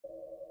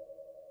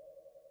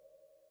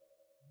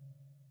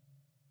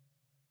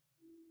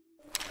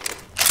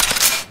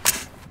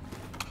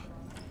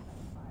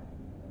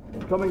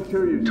Coming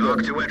to you, sir.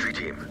 Talk to entry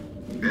team.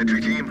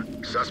 Entry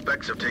team,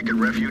 suspects have taken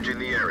refuge in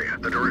the area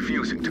and are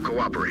refusing to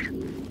cooperate.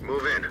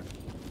 Move in.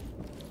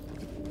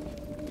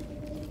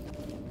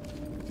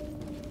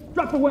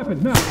 Drop the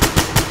weapon, now!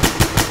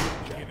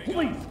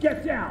 Police,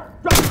 get down!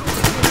 Drop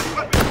the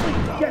weapon!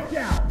 Police, get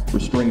down!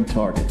 Restrain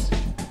targets.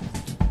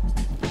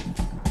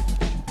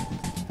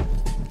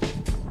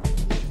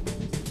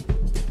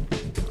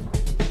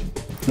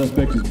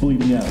 Suspect is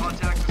bleeding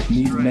out.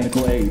 Needs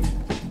medical aid.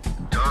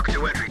 Talk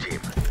to entry team.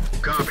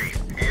 Copy.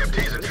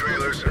 EMTs and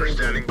trailers are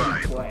standing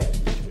by.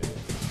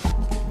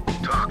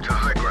 Talk to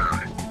high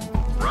ground.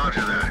 Roger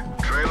that.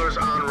 Trailers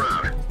en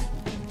route.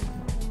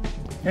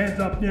 Hands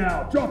up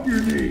now! Drop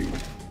your knees!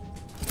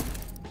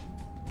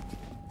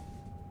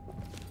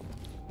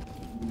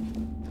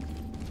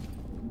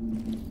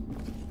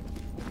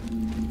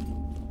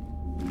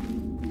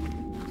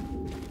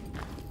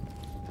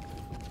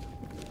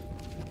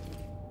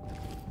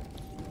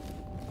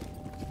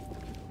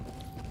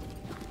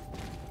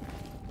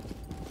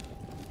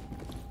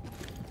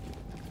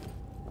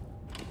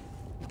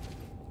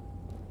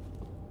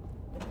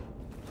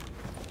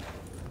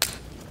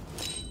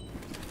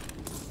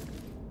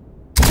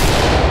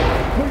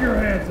 Put your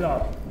hands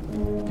up!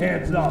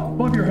 Hands up!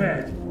 Above your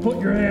head! Put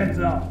your hands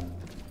up!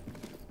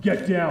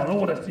 Get down! I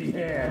want to see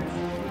hands!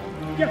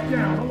 Get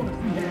down! I want to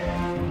see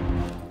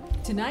hands!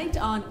 Tonight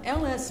on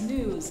LS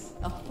News,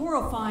 a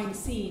horrifying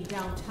scene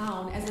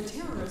downtown as a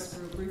terrorist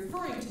group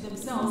referring to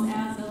themselves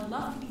as the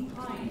Left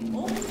Behind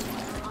opened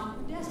fire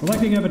on pedestrians.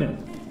 Collecting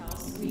evidence.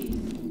 Penthouse suite.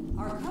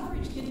 Our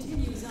coverage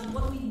continues on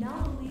what we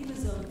now believe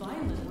is a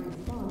violent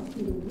response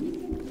to the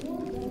recent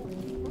war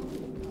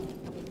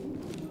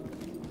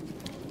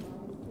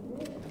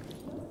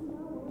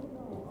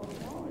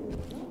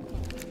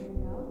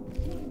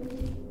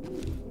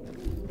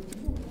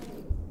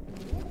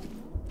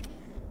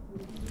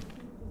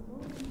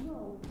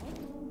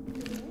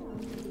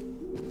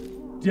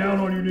Down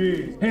on your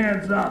knees!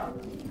 Hands up!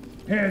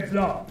 Hands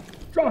up!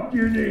 Drop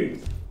your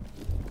knees!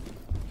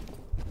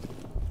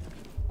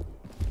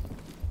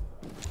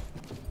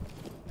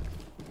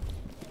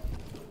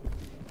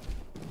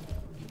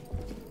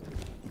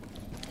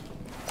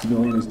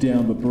 Civilian is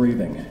down but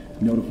breathing.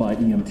 Notify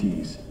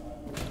EMTs.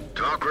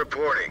 Talk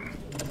reporting.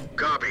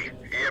 Copy.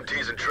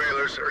 EMTs and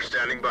trailers are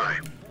standing by.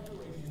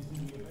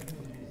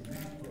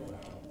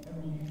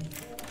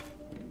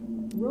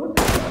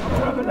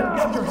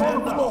 Get your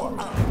hands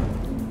up!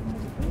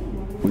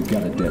 We've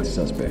got a dead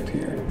suspect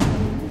here.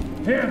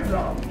 Hands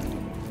up!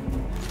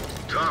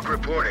 Talk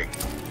reporting.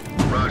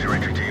 Roger,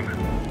 entry team.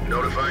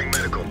 Notifying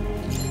medical.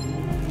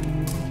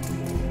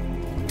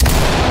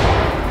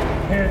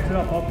 Hands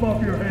up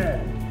above your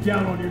head!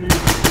 Down on your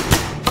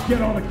knees!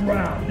 Get on the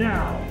ground,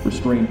 now!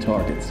 Restrain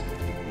targets.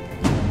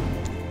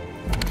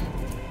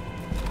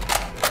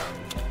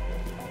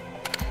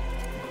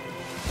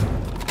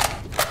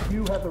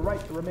 You have the right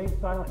to remain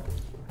silent.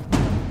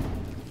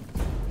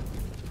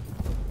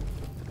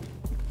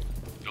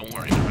 Don't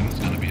worry, everything's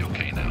gonna be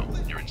okay now.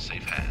 You're in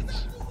safe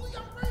hands.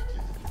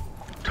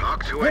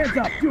 Talk to Hands entry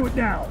up! team. Do it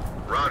now!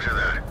 Roger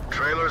that.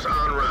 Trailers en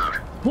route.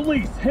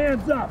 Police,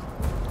 hands up!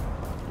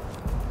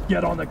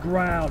 Get on the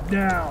ground,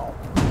 now!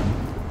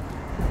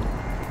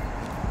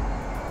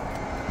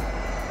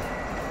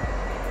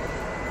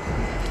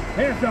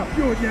 Hands up!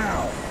 Do it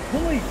now!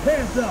 Police,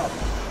 hands up!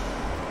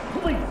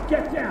 Police,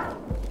 get down!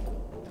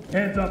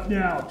 Hands up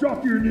now!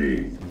 Drop your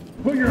knees!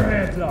 Put your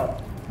hands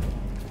up!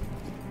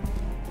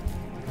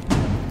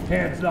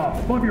 Hands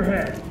up, above your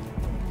head!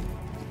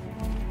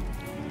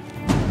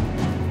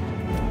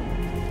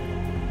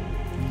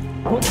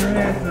 Put your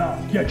hands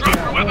up! Get Drop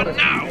down! your weapon I wanna see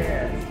now.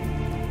 hands.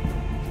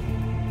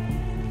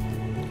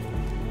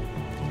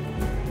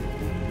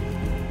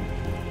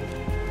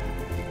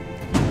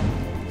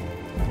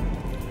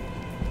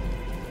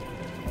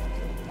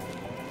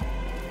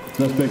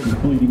 Suspect is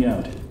bleeding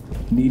out.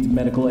 Needs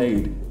medical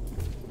aid.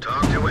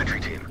 Talk to entry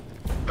team.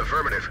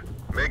 Affirmative.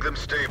 Make them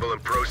stable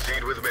and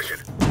proceed with mission.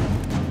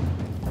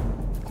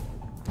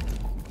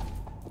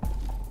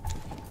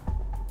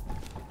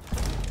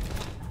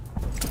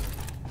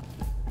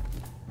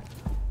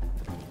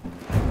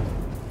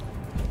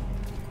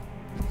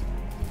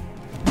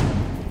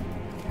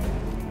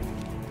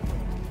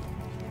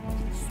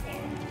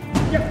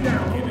 Get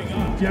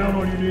down! Down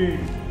on your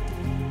knees!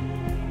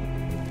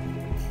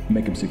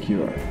 Make him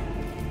secure.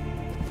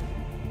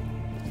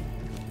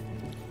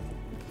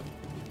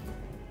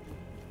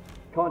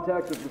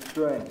 Contact is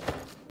restrained.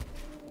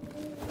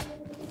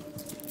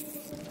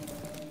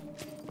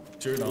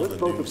 Turn on Let's the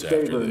both news favor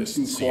after and this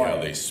be and see how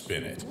quiet. they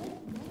spin it.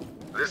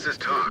 This is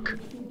talk.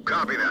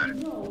 Copy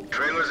that.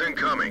 Trailers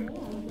incoming.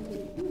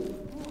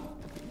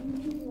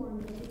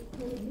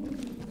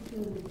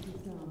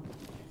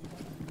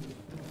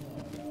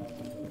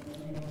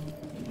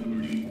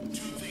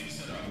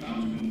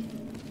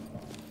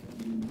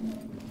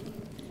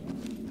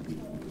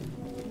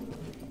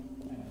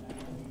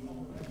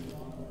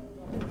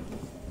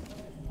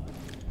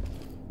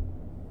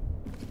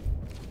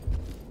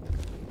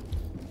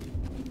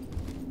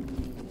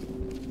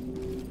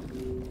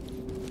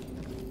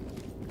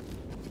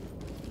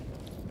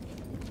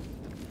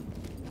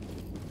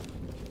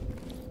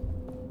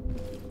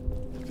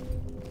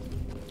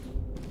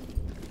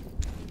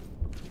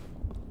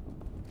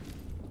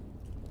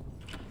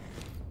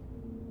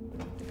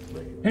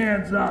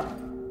 Hands up.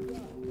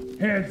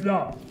 Hands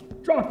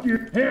up. Drop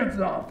your hands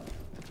up.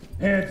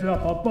 Hands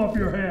up above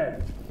your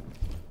head.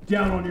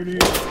 Down on your knees.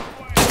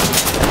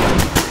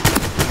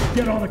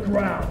 Get on the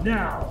ground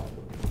now.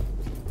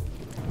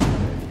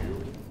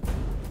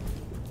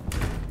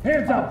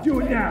 Hands up.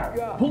 Do it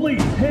now.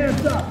 Police,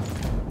 hands up.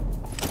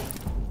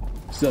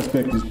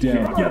 Suspect is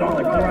down. Get on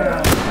the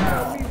ground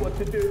now.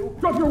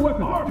 Drop your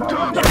weapon. Now.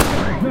 Drop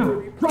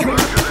it.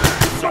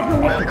 Drop your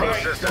weapon.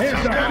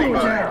 Hands up. Do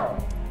it now.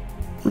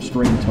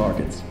 Restrain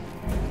targets.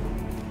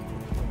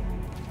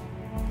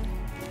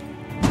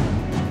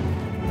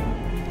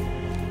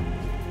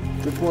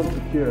 This one's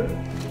secure.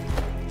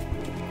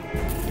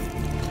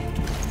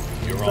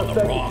 You're on the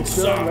Suspect wrong is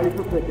secure and side. ready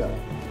for pickup.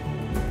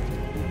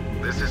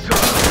 This is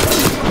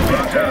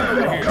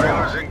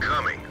trailers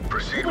incoming.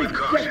 Proceed with Get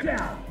caution.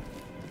 down.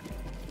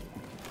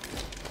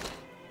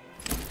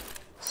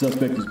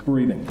 Suspect is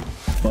breathing,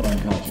 but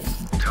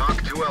unconscious.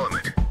 Talk to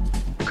element.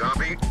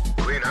 Copy.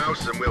 Clean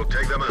house and we'll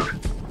take them out.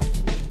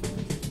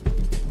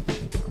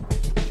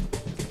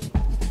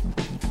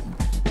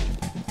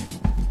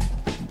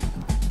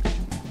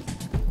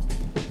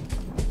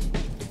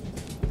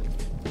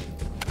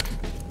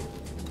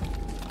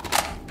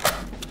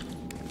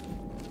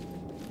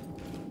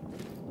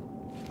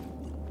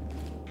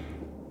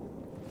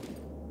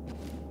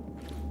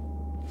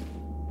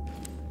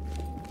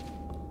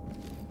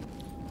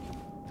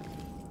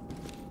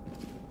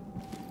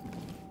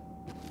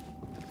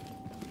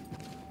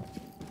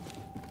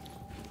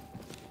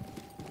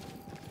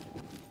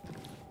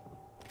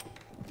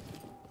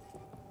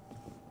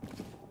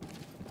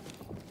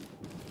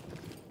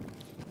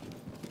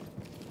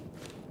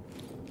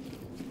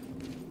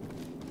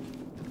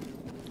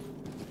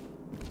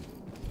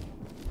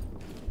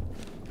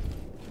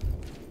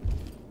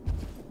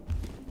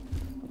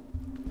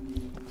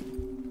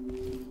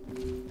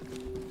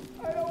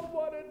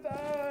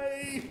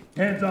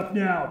 Hands up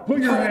now.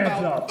 Put your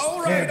hands up.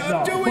 All right, hands I'm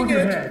up. doing Above your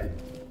it. head.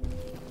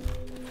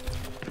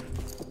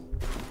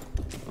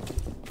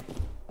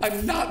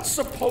 I'm not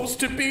supposed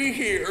to be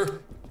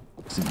here.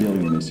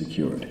 Civilian is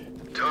secured.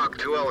 Talk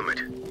to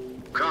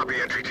element. Copy,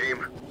 entry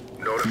team.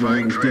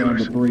 Notifying Civilian is down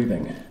trailers. to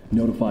breathing.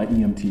 Notify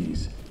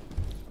EMTs.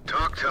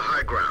 Talk to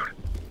high ground.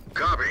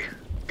 Copy.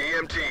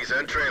 EMTs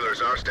and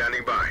trailers are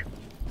standing by.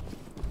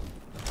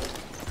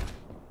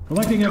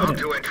 Collecting Talk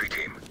evidence. to entry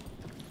team.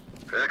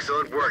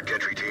 Excellent work,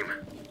 entry team.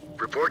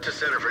 Report to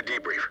center for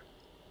debrief.